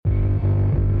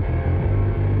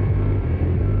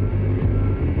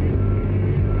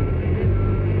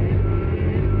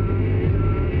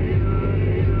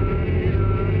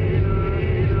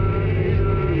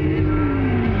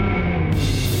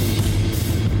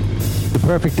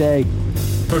perfect day?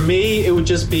 For me, it would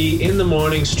just be in the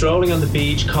morning, strolling on the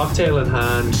beach, cocktail in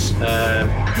hand.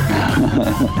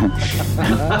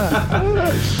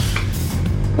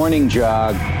 Morning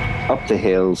jog, up the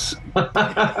hills.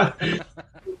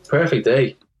 Perfect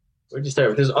day. Where'd you start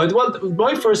with this?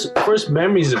 My first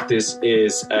memories of this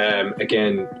is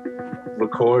again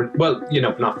record. Well,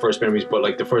 not first memories, but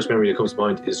like the first memory that comes to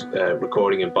mind is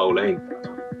recording in Bow Lane,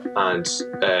 and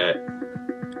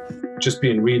just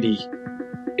being really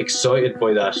excited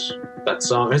by that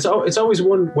song. It's always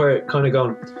one where kind of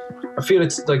going. I feel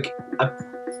it's like a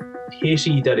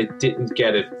pity that it didn't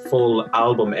get a full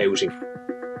album outing.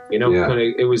 Kind of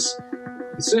it was.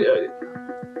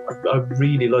 I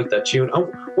really like that tune.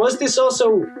 Was this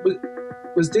also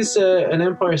was this an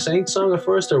Empire Saints song at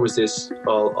first, or was this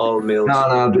all Mills? No,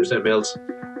 100% Mills.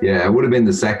 Yeah, it would have been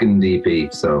the second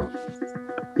EP. So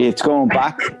it's going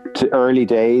back to early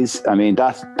days. I mean,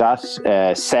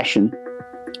 that session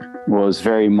was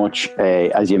very much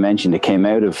as you mentioned, it came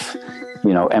out of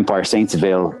Empire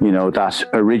Saintsville. That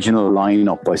original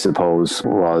lineup, I suppose,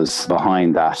 was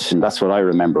behind that, and that's what I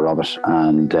remember of it.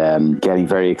 And getting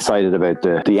very excited about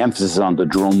the emphasis on the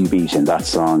drum beat in that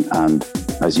song, and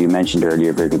as you mentioned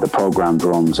earlier, the program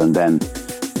drums, and then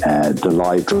the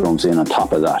live drums in on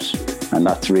top of that, and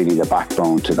that's really the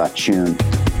backbone to that tune.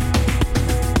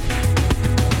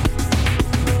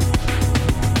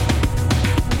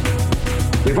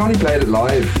 We've only played it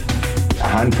live a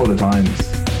handful of times.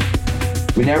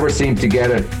 We never seemed to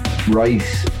get it right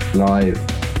live.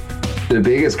 The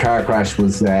biggest car crash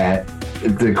was the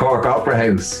Cork Opera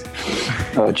House.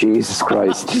 Oh, Jesus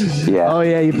Christ. Yeah. Oh,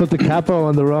 yeah, you put the capo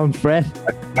on the wrong fret.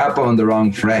 Capo on the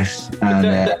wrong fret. And,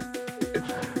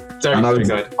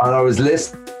 I was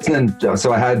listening,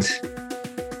 so I had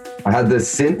the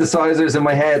synthesizers in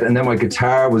my head, and then my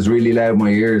guitar was really loud in my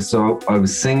ears, so I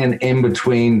was singing in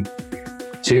between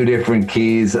two different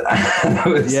keys. And I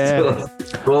was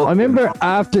I remember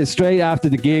straight after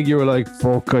the gig, you were like,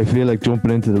 fuck, I feel like jumping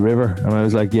into the river. And I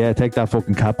was like, yeah, take that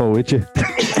fucking capo with you. You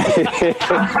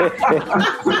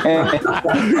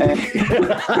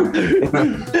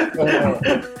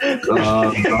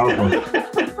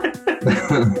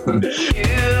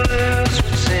lose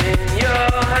what's in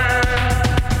your hand.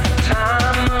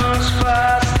 Time moves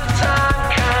fast, the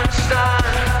time can't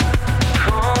stand.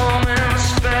 Come and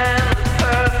spend the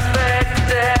perfect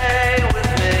day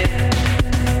with me.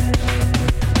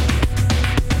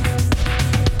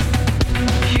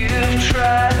 You've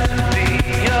tried to be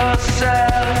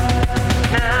yourself,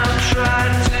 now try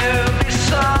to be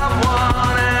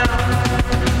someone else.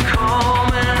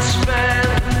 Come and spend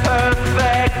the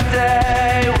perfect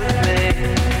day with me.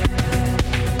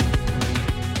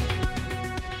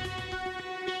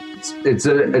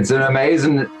 It's an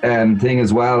amazing thing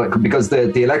as well, because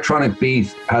the electronic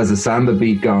beat has a samba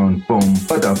beat going boom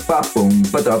ba-da ba boom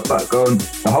ba-da ba going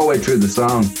the whole way through the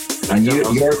song, and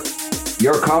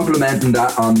you're complementing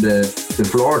that on the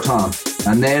floor tom,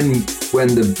 and then when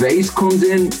the bass comes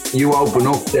in, you open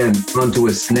up then onto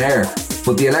a snare,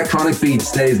 but the electronic beat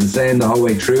stays the same the whole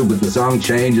way through, but the song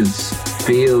changes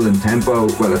feel and tempo.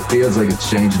 Well, it feels like it's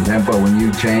changing tempo when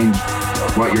you change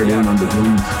what you're doing on the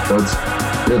drums, so it's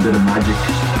a little bit of magic.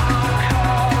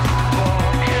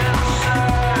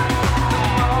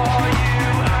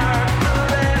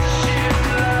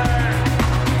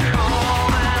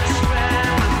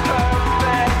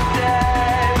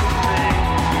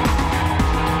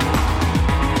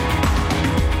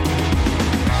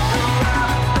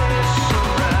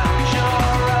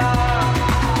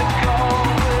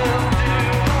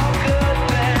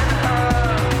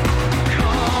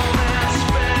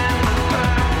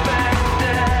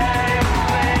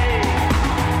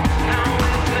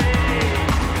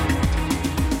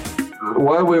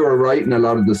 While we were writing a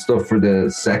lot of the stuff for the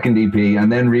second EP,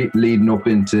 and then leading up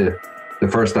into the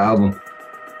first album,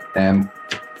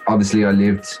 obviously I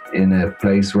lived in a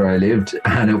place where I lived,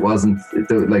 and it wasn't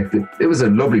it was a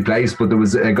lovely place, but there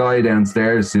was a guy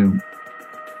downstairs who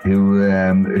he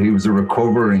was a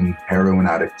recovering heroin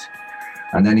addict,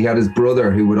 and then he had his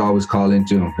brother who would always call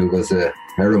into him, who was a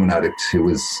heroin addict who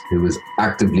was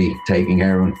actively taking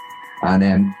heroin,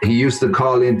 and he used to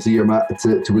call into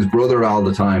to his brother all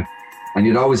the time. And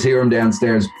you'd always hear him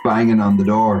downstairs banging on the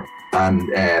door,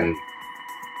 and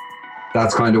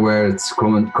that's kind of where it's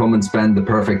come and spend the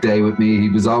perfect day with me. He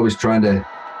was always trying to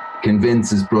convince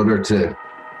his brother to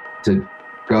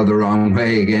go the wrong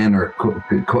way again, or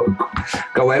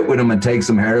go out with him and take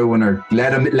some heroin, or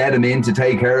let him in to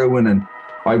take heroin. And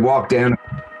I walked down a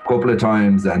couple of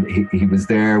times, and he was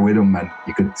there with him, and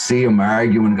you could see him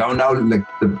arguing, going, no, like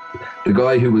the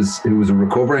guy who was a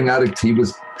recovering addict, he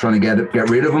was trying to get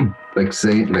rid of him.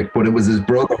 but it was his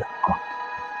brother.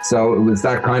 So it was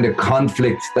that kind of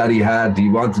conflict that he had. He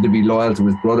wanted to be loyal to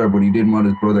his brother, but he didn't want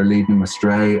his brother leading him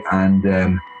astray.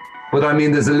 And but I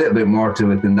mean, there's a little bit more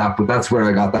to it than that. But that's where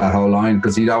I got that whole line,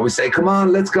 because he'd always say, "Come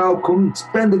on, let's go. Come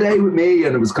spend the day with me."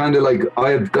 And it was kind of like,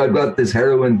 I've got this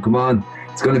heroin. Come on,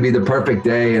 it's going to be the perfect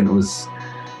day. And it was,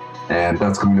 and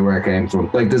that's kind of where it came from.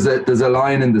 Like there's a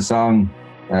line in the song,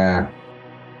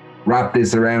 "Wrap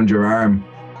this around your arm.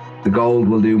 The gold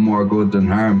will do more good than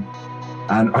harm."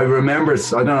 And I remember,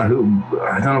 I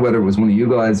don't know whether it was one of you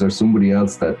guys or somebody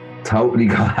else that totally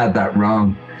had that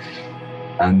wrong.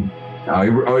 And I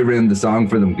ruined the song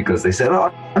for them because they said,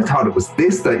 "Oh, I thought it was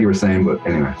this that you were saying." But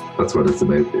anyway, that's what it's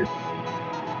about there.